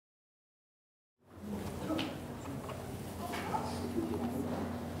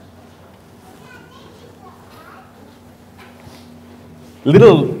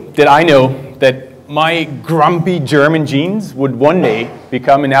Little did I know that my grumpy German genes would one day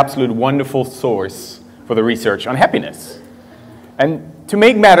become an absolute wonderful source for the research on happiness. And to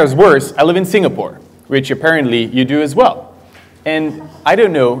make matters worse, I live in Singapore, which apparently you do as well. And I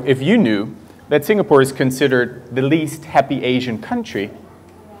don't know if you knew that Singapore is considered the least happy Asian country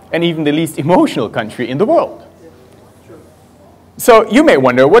and even the least emotional country in the world. So you may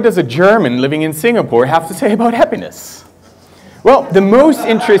wonder, what does a German living in Singapore have to say about happiness? Well, the most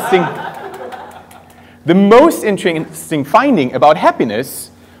interesting finding about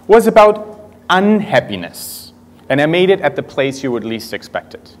happiness was about unhappiness. And I made it at the place you would least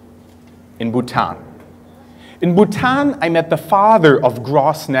expect it, in Bhutan. In Bhutan, I met the father of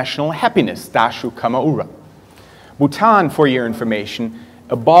gross national happiness, Dasho Karma Ura. Bhutan, for your information,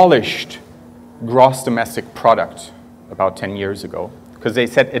 abolished gross domestic product about 10 years ago, because they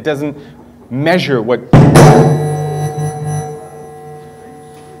said it doesn't measure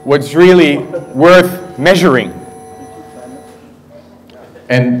what's really worth measuring.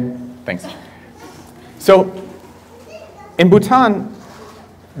 And thanks. So in Bhutan,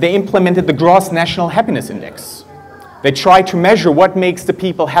 they implemented the Gross National Happiness Index. They tried to measure what makes the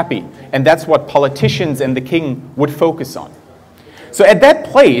people happy, and that's what politicians and the king would focus on. So at that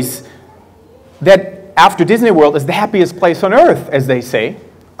place, that after Disney World is the happiest place on earth, as they say,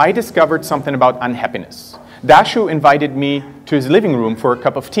 I discovered something about unhappiness. Dasho invited me to his living room for a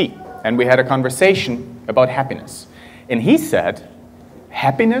cup of tea, and we had a conversation about happiness. And he said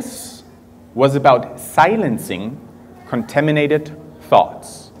happiness was about silencing contaminated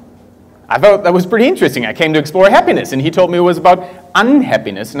thoughts. I thought that was pretty interesting. I came to explore happiness, and he told me it was about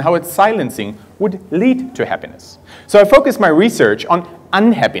unhappiness and how its silencing would lead to happiness. So I focused my research on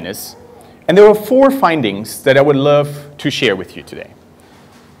unhappiness, and there were 4 findings that I would love to share with you today.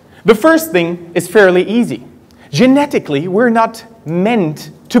 The first thing is fairly easy. Genetically, we're not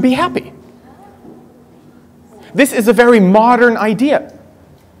meant to be happy. This is a very modern idea.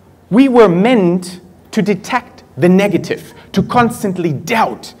 We were meant to detect the negative, to constantly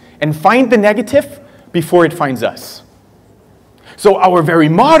doubt and find the negative before it finds us. So our very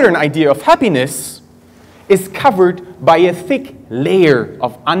modern idea of happiness is covered by a thick layer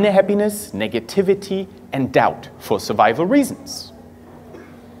of unhappiness, negativity, and doubt for survival reasons.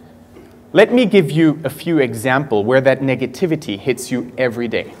 Let me give you a few examples where that negativity hits you every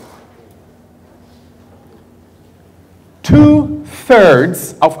day.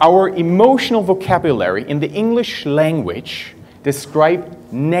 2/3 of our emotional vocabulary in the English language describe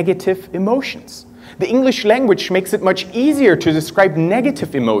negative emotions. The English language makes it much easier to describe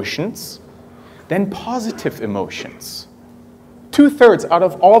negative emotions than positive emotions. 2/3 out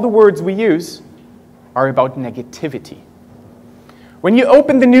of all the words we use are about negativity. When you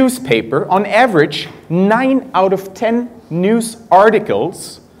open the newspaper, on average, 9 out of 10 news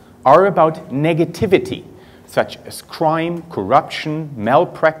articles are about negativity, such as crime, corruption,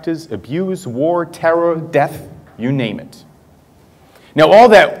 malpractice, abuse, war, terror, death, you name it. Now, all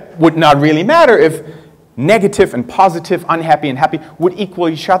that would not really matter if negative and positive, unhappy and happy would equal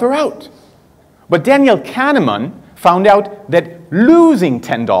each other out. But Daniel Kahneman found out that losing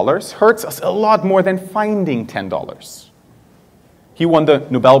 $10 hurts us a lot more than finding $10. He won the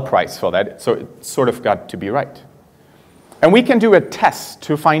Nobel Prize for that, so it sort of got to be right. And we can do a test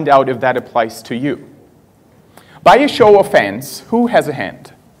to find out if that applies to you. By a show of hands, who has a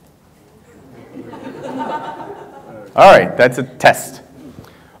hand? All right, that's a test.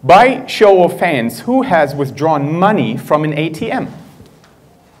 By show of hands, who has withdrawn money from an ATM?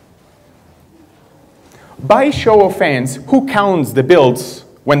 By show of hands, who counts the bills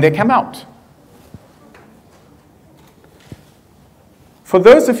when they come out? For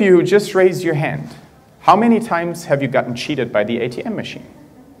those of you who just raised your hand, how many times have you gotten cheated by the ATM machine?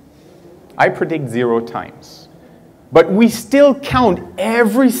 I predict 0 times. But we still count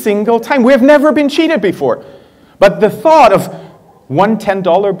every single time. We have never been cheated before. But the thought of one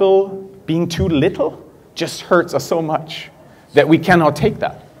 $10 bill being too little just hurts us so much that we cannot take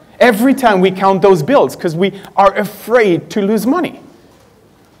that. Every time we count those bills because we are afraid to lose money,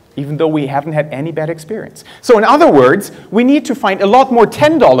 even though we haven't had any bad experience. So in other words, we need to find a lot more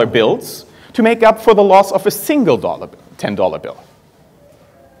 $10 bills to make up for the loss of a single $10 bill.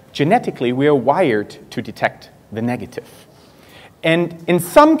 Genetically, we are wired to detect the negative. And in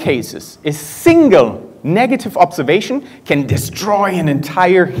some cases, a single negative observation can destroy an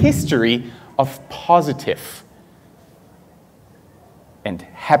entire history of positive and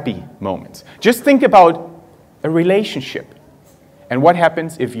happy moments. Just think about a relationship and what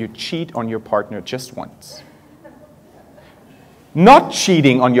happens if you cheat on your partner just once. Not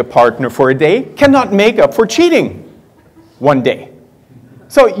cheating on your partner for a day cannot make up for cheating one day.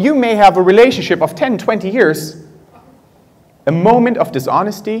 So you may have a relationship of 10, 20 years. A moment of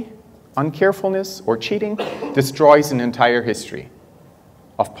dishonesty, uncarefulness, or cheating destroys an entire history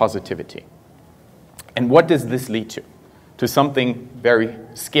of positivity. And what does this lead to? To something very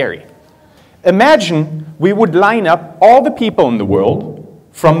scary. Imagine we would line up all the people in the world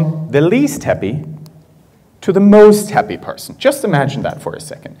from the least happy to the most happy person. Just imagine that for a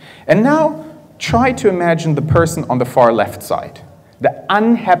second. And now try to imagine the person on the far left side, the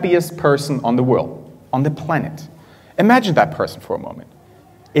unhappiest person on the world, on the planet. Imagine that person for a moment.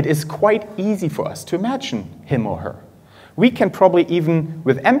 It is quite easy for us to imagine him or her. We can probably even,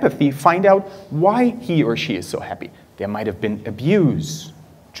 with empathy, find out why he or she is so happy. There might have been abuse,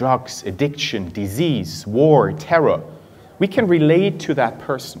 drugs, addiction, disease, war, terror. We can relate to that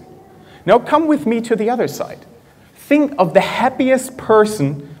person. Now come with me to the other side. Think of the happiest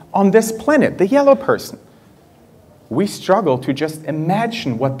person on this planet, the yellow person. We struggle to just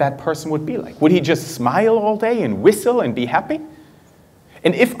imagine what that person would be like. Would he just smile all day and whistle and be happy?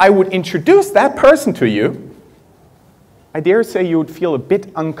 And if I would introduce that person to you, I dare say you would feel a bit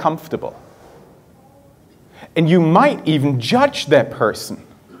uncomfortable. And you might even judge that person.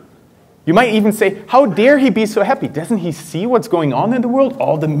 You might even say, how dare he be so happy? Doesn't he see what's going on in the world?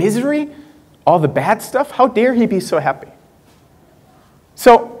 All the misery, all the bad stuff? How dare he be so happy?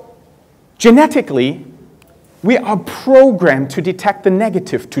 So, genetically, we are programmed to detect the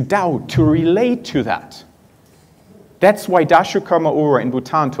negative, to doubt, to relate to that. That's why Dasho Karma Ura in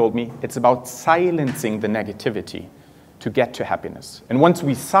Bhutan told me it's about silencing the negativity to get to happiness. And once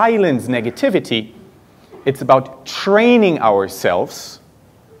we silence negativity, it's about training ourselves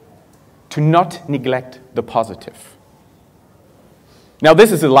to not neglect the positive. Now,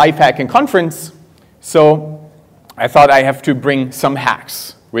 this is a life hacking conference, so I thought I have to bring some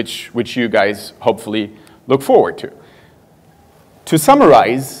hacks, which you guys hopefully look forward to. To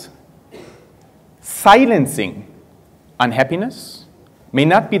summarize, silencing unhappiness may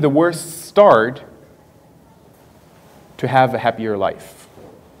not be the worst start to have a happier life.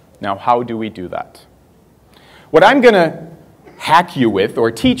 Now, how do we do that? What I'm going to hack you with or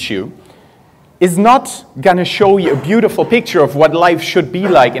teach you is not going to show you a beautiful picture of what life should be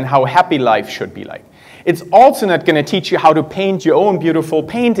like and how happy life should be like. It's also not going to teach you how to paint your own beautiful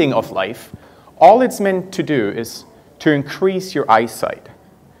painting of life. All it's meant to do is to increase your eyesight.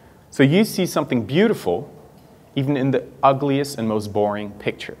 So you see something beautiful even in the ugliest and most boring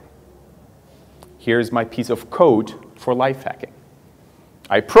picture. Here's my piece of code for life hacking.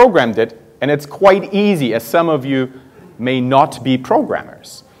 I programmed it, and it's quite easy, as some of you may not be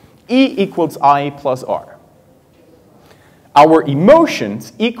programmers. E equals I plus R. Our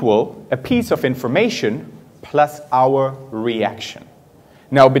emotions equal a piece of information plus our reaction.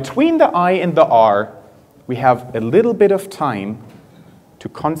 Now, between the I and the R, we have a little bit of time to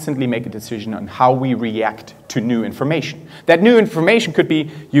constantly make a decision on how we react to new information. That new information could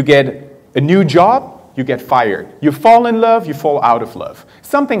be you get a new job, you get fired. You fall in love, you fall out of love.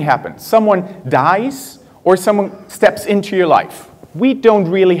 Something happens. Someone dies or someone steps into your life. We don't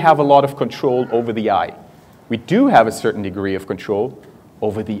really have a lot of control over the I. We do have a certain degree of control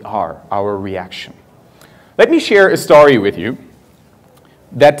over the R, our reaction. Let me share a story with you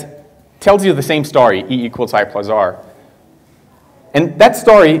that tells you the same story, E equals I plus R. And that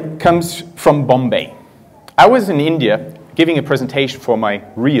story comes from Bombay. I was in India giving a presentation for my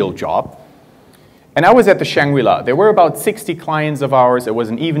real job. And I was at the Shangri-La. There were about 60 clients of ours. It was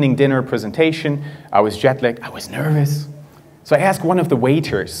an evening dinner presentation. I was jet lagged. I was nervous. So I asked one of the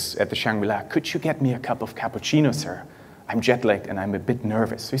waiters at the Shangri-La, could you get me a cup of cappuccino, sir? I'm jet lagged and I'm a bit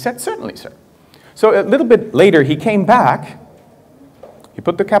nervous. So he said, certainly, sir. So a little bit later, he came back. He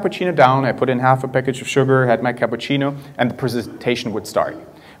put the cappuccino down. I put in half a package of sugar, had my cappuccino, and the presentation would start.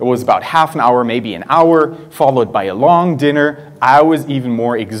 It was about half an hour, maybe an hour, followed by a long dinner. I was even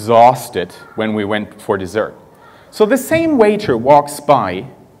more exhausted when we went for dessert. So the same waiter walks by,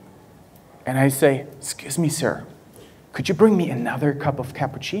 and I say, excuse me, sir, could you bring me another cup of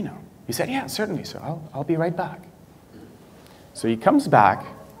cappuccino? He said, yeah, certainly, sir. I'll be right back. So he comes back,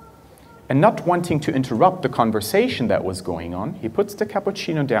 and not wanting to interrupt the conversation that was going on, he puts the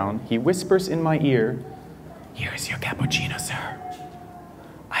cappuccino down, he whispers in my ear, here's your cappuccino, sir.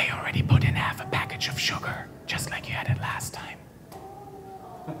 I already put in half a package of sugar, just like you had it last time.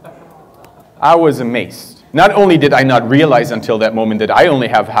 I was amazed. Not only did I not realize until that moment that I only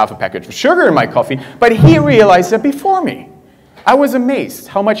have half a package of sugar in my coffee, but he realized it before me. I was amazed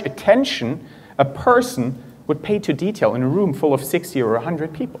how much attention a person would pay to detail in a room full of 60 or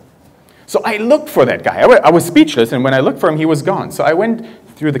 100 people. So I looked for that guy. I was speechless, and when I looked for him, he was gone. So I went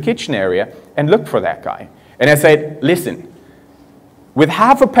through the kitchen area and looked for that guy. And I said, listen, With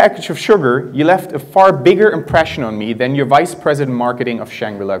half a package of sugar, you left a far bigger impression on me than your vice president marketing of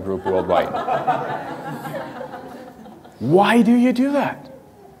Shangri-La Group worldwide. Why do you do that?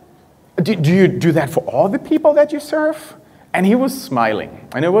 Do you do that for all the people that you serve? And he was smiling,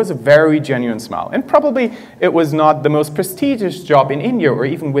 and it was a very genuine smile. And probably it was not the most prestigious job in India or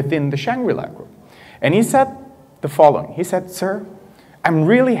even within the Shangri-La Group. And he said the following. He said, "Sir, I'm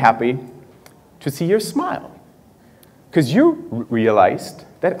really happy to see your smile, because you realized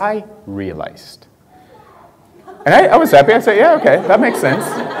that I realized." And I was happy. I said, "Yeah, okay, that makes sense."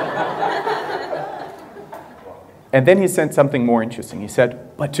 And then he said something more interesting. He said,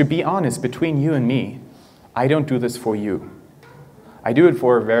 "But to be honest, between you and me, I don't do this for you. I do it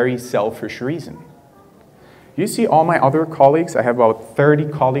for a very selfish reason. You see all my other colleagues, I have about 30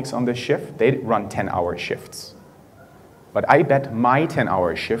 colleagues on this shift, they run 10-hour shifts. But I bet my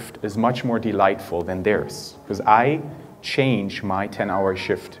 10-hour shift is much more delightful than theirs, because I change my 10-hour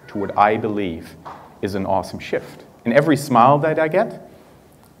shift to what I believe is an awesome shift. And every smile that I get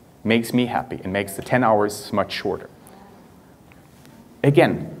makes me happy and makes the 10 hours much shorter."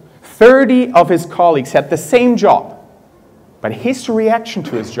 Again, 30 of his colleagues had the same job, but his reaction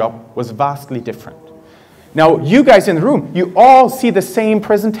to his job was vastly different. Now, you guys in the room, you all see the same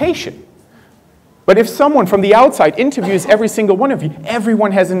presentation. But if someone from the outside interviews every single one of you,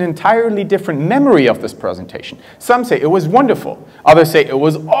 everyone has an entirely different memory of this presentation. Some say it was wonderful. Others say it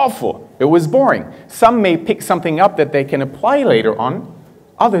was awful. It was boring. Some may pick something up that they can apply later on.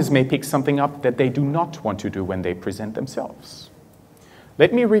 Others may pick something up that they do not want to do when they present themselves.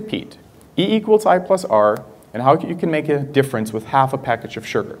 Let me repeat. E equals I plus R, and how you can make a difference with half a package of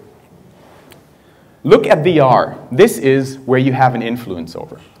sugar. Look at the R. This is where you have an influence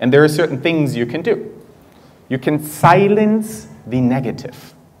over. And there are certain things you can do. You can silence the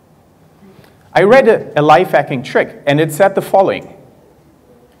negative. I read a life hacking trick, and it said the following.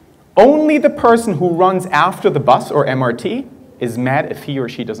 Only the person who runs after the bus or MRT is mad if he or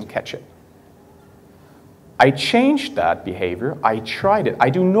she doesn't catch it. I changed that behavior. I tried it. I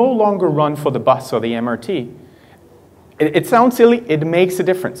do no longer run for the bus or the MRT. It sounds silly. It makes a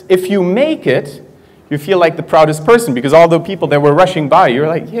difference. If you make it, you feel like the proudest person, because all the people that were rushing by, you're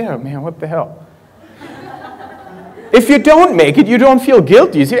like, yeah, man, what the hell? If you don't make it, you don't feel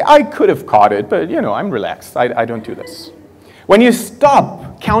guilty. You say, I could have caught it, but you know, I'm relaxed. I don't do this. When you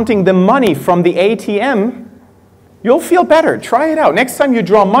stop counting the money from the ATM, you'll feel better. Try it out. Next time you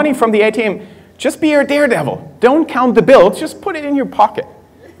draw money from the ATM, just be your daredevil. Don't count the bills, just put it in your pocket.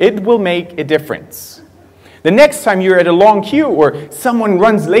 It will make a difference. The next time you're at a long queue or someone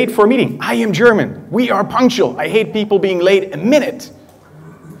runs late for a meeting, I am German. We are punctual. I hate people being late a minute.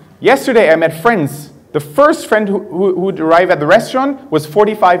 Yesterday I met friends. The first friend who would arrive at the restaurant was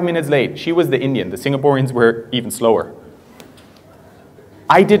 45 minutes late. She was the Indian. The Singaporeans were even slower.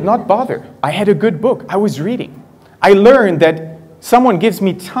 I did not bother. I had a good book. I was reading. I learned that someone gives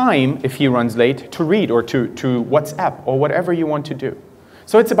me time, if he runs late, to read or to WhatsApp or whatever you want to do.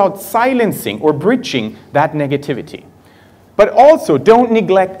 So it's about silencing or bridging that negativity. But also, don't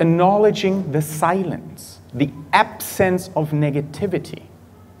neglect acknowledging the silence, the absence of negativity.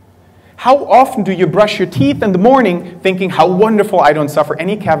 How often do you brush your teeth in the morning thinking, how wonderful, I don't suffer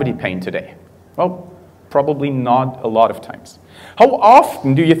any cavity pain today? Well, probably not a lot of times. How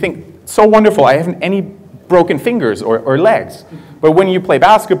often do you think, so wonderful, I haven't any broken fingers or legs? But when you play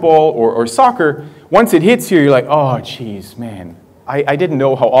basketball or soccer, once it hits you, you're like, oh, geez, man. I didn't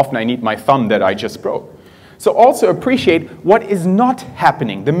know how often I need my thumb that I just broke. So also appreciate what is not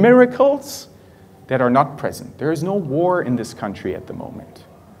happening, the miracles that are not present. There is no war in this country at the moment.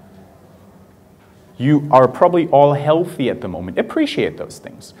 You are probably all healthy at the moment. Appreciate those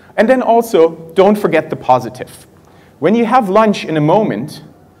things. And then also, don't forget the positive. When you have lunch in a moment,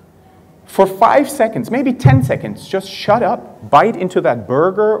 for 5 seconds, maybe 10 seconds, just shut up, bite into that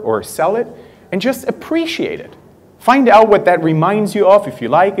burger or salad, and just appreciate it. Find out what that reminds you of, if you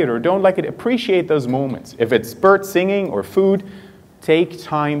like it or don't like it. Appreciate those moments. If it's birds singing or food, take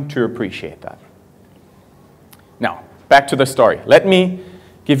time to appreciate that. Now, back to the story. Let me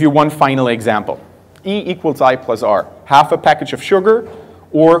give you one final example. E equals I plus R. Half a package of sugar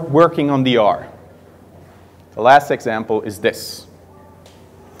or working on the R. The last example is this.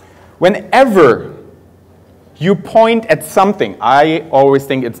 Whenever you point at something, I always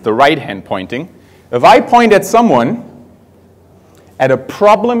think it's the right hand pointing. If I point at someone, at a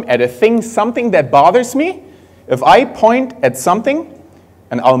problem, at a thing, something that bothers me, if I point at something,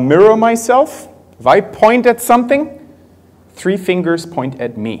 and I'll mirror myself, if I point at something, 3 fingers point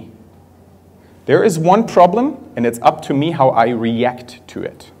at me. There is one problem, and it's up to me how I react to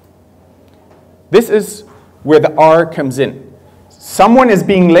it. This is where the R comes in. Someone is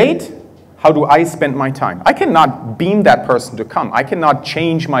being late. How do I spend my time? I cannot beam that person to come. I cannot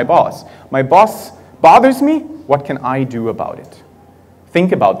change my boss. My boss bothers me. What can I do about it?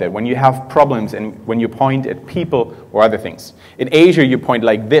 Think about that when you have problems and when you point at people or other things. In Asia, you point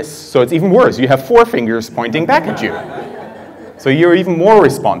like this, so it's even worse. You have 4 fingers pointing back at you. So you're even more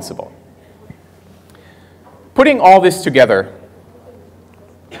responsible. Putting all this together,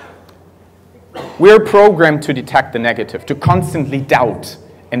 we're programmed to detect the negative, to constantly doubt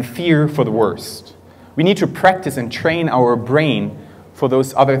and fear for the worst. We need to practice and train our brain for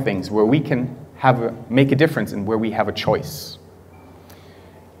those other things where we can make a difference and where we have a choice.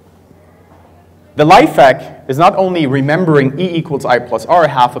 The life hack is not only remembering E equals I plus R,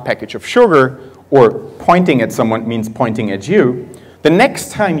 half a package of sugar, or pointing at someone means pointing at you. The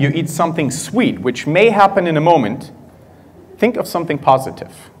next time you eat something sweet, which may happen in a moment, think of something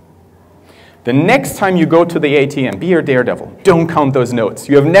positive. The next time you go to the ATM, be your daredevil. Don't count those notes.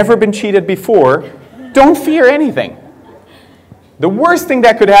 You have never been cheated before. Don't fear anything. The worst thing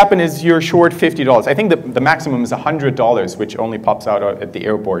that could happen is you're short $50. I think the maximum is $100, which only pops out at the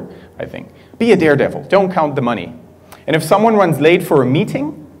airport, I think. Be a daredevil. Don't count the money. And if someone runs late for a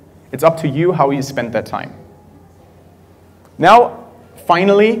meeting, it's up to you how you spend that time. Now,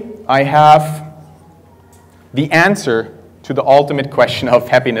 finally, I have the answer to the ultimate question of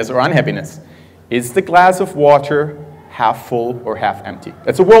happiness or unhappiness. Is the glass of water half full or half empty?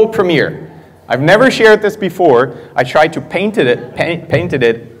 It's a world premiere. I've never shared this before. I tried to painted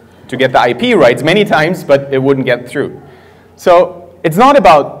it to get the IP rights many times, but it wouldn't get through. So it's not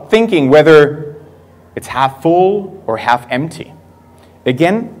about thinking whether it's half full or half empty.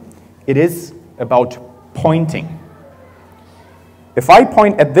 Again, it is about pointing. If I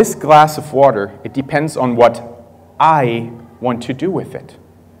point at this glass of water, it depends on what I want to do with it.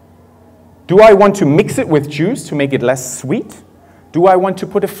 Do I want to mix it with juice to make it less sweet? Do I want to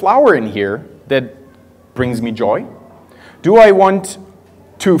put a flower in here that brings me joy? Do I want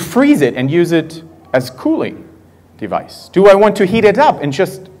to freeze it and use it as a cooling device? Do I want to heat it up and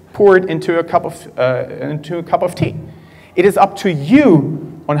just pour it into a cup of tea? It is up to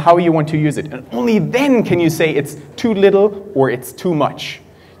you on how you want to use it. And only then can you say it's too little or it's too much.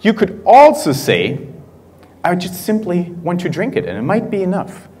 You could also say, I just simply want to drink it and it might be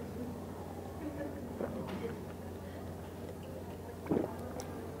enough.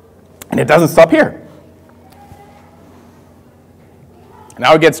 And it doesn't stop here.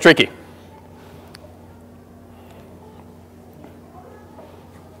 Now it gets tricky.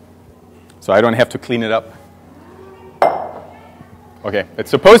 So I don't have to clean it up. Okay, it's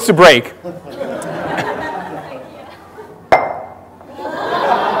supposed to break.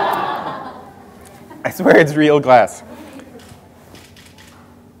 I swear it's real glass.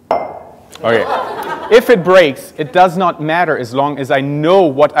 Okay. If it breaks, it does not matter as long as I know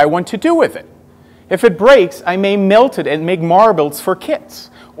what I want to do with it. If it breaks, I may melt it and make marbles for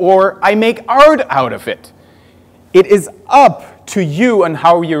kids, or I make art out of it. It is up to you on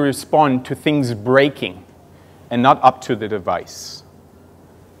how you respond to things breaking, and not up to the device.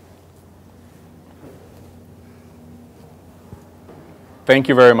 Thank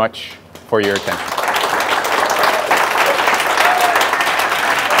you very much for your attention.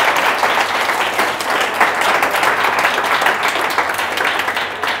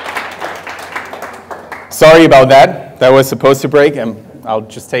 Sorry about that. That was supposed to break, and I'll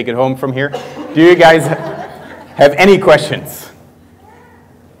just take it home from here. Do you guys have any questions?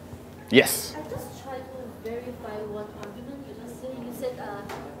 Yes? I just tried to verify what argument you just said. You said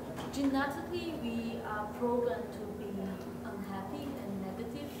genetically we are programmed to be unhappy and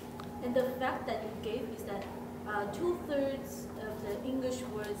negative. And the fact that you gave is that 2/3 of the English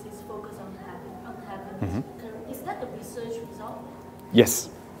words is focused on unhappiness. Mm-hmm. Is that the research result? Yes.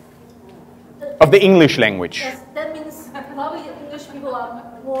 Of the English language. Yes, that means probably English people are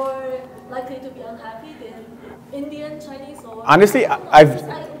more likely to be unhappy than Indian, Chinese, or... Honestly, I'm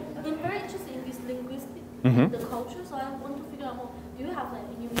very interested in this linguistic, the culture, so I want to figure out more. Do you have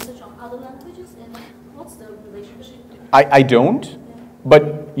any research on other languages, and what's the relationship? I don't,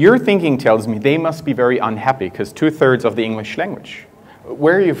 but your thinking tells me they must be very unhappy because 2/3 of the English language.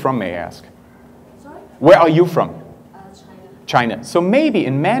 Where are you from, may I ask? Sorry? Where are you from? China. China. So maybe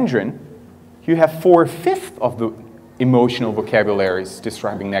in Mandarin, you have 4/5 of the emotional vocabularies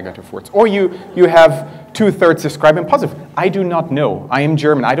describing negative words. Or you have 2/3 describing positive. I do not know. I am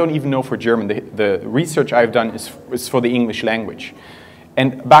German. I don't even know for German. The research I've done is for the English language.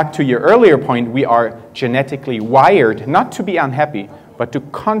 And back to your earlier point, we are genetically wired not to be unhappy, but to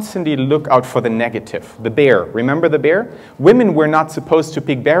constantly look out for the negative. The bear, remember the bear? Women were not supposed to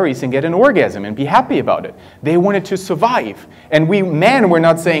pick berries and get an orgasm and be happy about it. They wanted to survive. And we men were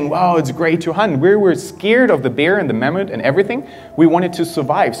not saying, wow, it's great to hunt. We were scared of the bear and the mammoth and everything. We wanted to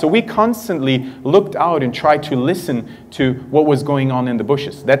survive. So we constantly looked out and tried to listen to what was going on in the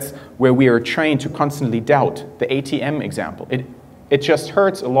bushes. That's where we are trained to constantly doubt. The ATM example. It just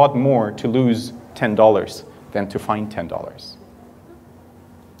hurts a lot more to lose $10 than to find $10.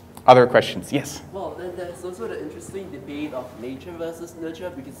 Other questions? Yes? Well, then there's also the interesting debate of nature versus nurture,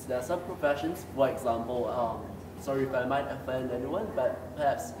 because there are some professions, for example, sorry if I might offend anyone, but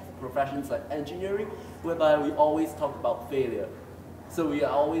perhaps professions like engineering, whereby we always talk about failure. So we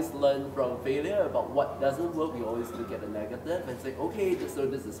always learn from failure about what doesn't work. We always look at the negative and say, okay, so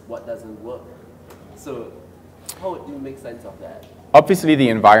this is what doesn't work. So how do you make sense of that? Obviously, the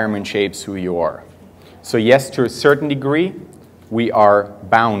environment shapes who you are. So yes, to a certain degree, we are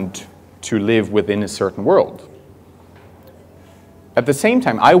bound to live within a certain world. At the same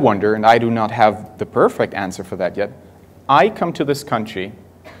time, I wonder, and I do not have the perfect answer for that yet, I come to this country,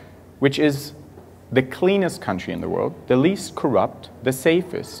 which is the cleanest country in the world, the least corrupt, the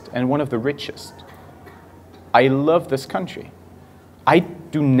safest, and one of the richest. I love this country. I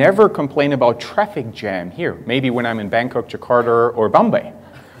do never complain about traffic jam here, maybe when I'm in Bangkok, Jakarta, or Bombay.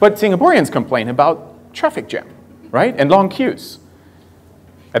 But Singaporeans complain about traffic jam, right? And long queues.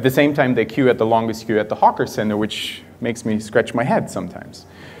 At the same time, they queue at the longest queue at the hawker center, which makes me scratch my head sometimes.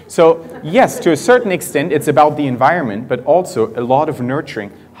 So yes, to a certain extent, it's about the environment, but also a lot of nurturing.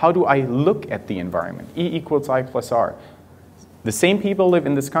 How do I look at the environment? E equals I plus R. The same people live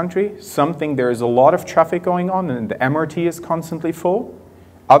in this country. Some think there is a lot of traffic going on and the MRT is constantly full.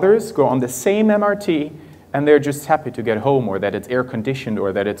 Others go on the same MRT and they're just happy to get home, or that it's air conditioned,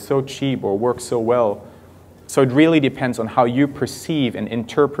 or that it's so cheap or works so well. So it really depends on how you perceive and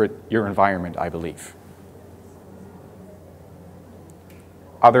interpret your environment, I believe.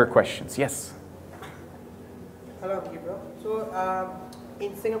 Other questions? Yes? Hello, Gabriel. So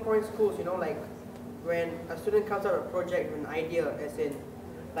in Singaporean schools, you know, like when a student comes up with a project with an idea, as in,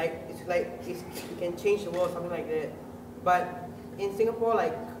 you can change the world, something like that. But in Singapore,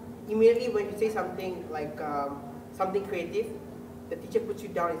 like immediately when you say something like something creative, the teacher puts you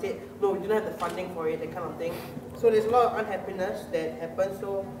down and says, no, we don't have the funding for it, that kind of thing. So there's a lot of unhappiness that happens.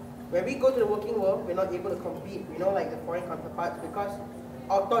 So when we go to the working world, we're not able to compete, you know, like the foreign counterparts, because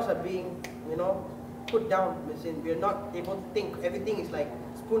our thoughts are being, you know, put down. We're not able to think. Everything is like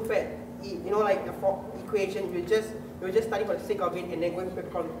spoon-fed. You know, like the equation, we're just studying for the sake of it and then going through the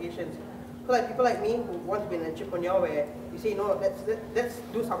qualifications. So like people like me who want to be an entrepreneur, where you say, you know, let's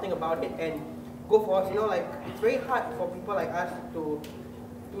do something about it and go for us. You know, like it's very hard for people like us to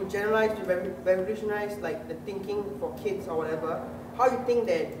generalize, to revolutionize like the thinking for kids or whatever. How do you think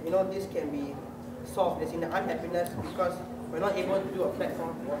that, you know, this can be solved? As in the unhappiness, because we're not able to do a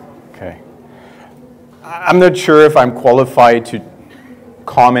platform. Okay. I'm not sure if I'm qualified to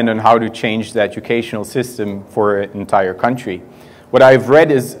comment on how to change the educational system for an entire country. What I've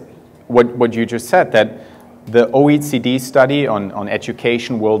read is what you just said, that the OECD study on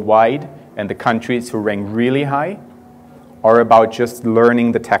education worldwide and the countries who rank really high are about just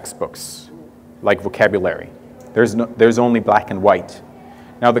learning the textbooks, like vocabulary. There's only black and white.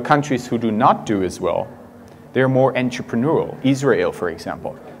 Now the countries who do not do as well, they're more entrepreneurial. Israel, for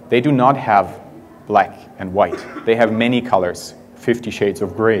example, they do not have black and white. They have many colors, 50 shades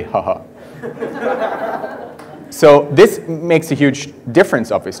of gray, haha. So this makes a huge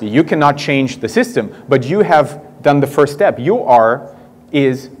difference, obviously. You cannot change the system, but you have done the first step. You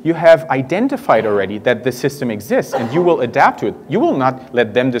have identified already that the system exists, and you will adapt to it. You will not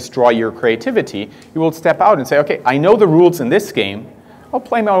let them destroy your creativity. You will step out and say, okay, I know the rules in this game. I'll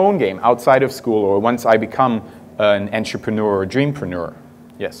play my own game outside of school, or once I become an entrepreneur or dreampreneur.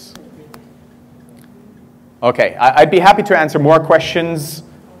 Yes. Okay, I'd be happy to answer more questions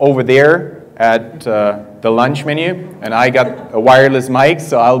over there at the lunch menu. And I got a wireless mic,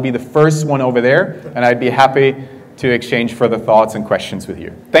 so I'll be the first one over there. And I'd be happy to exchange further thoughts and questions with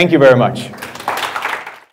you. Thank you very much.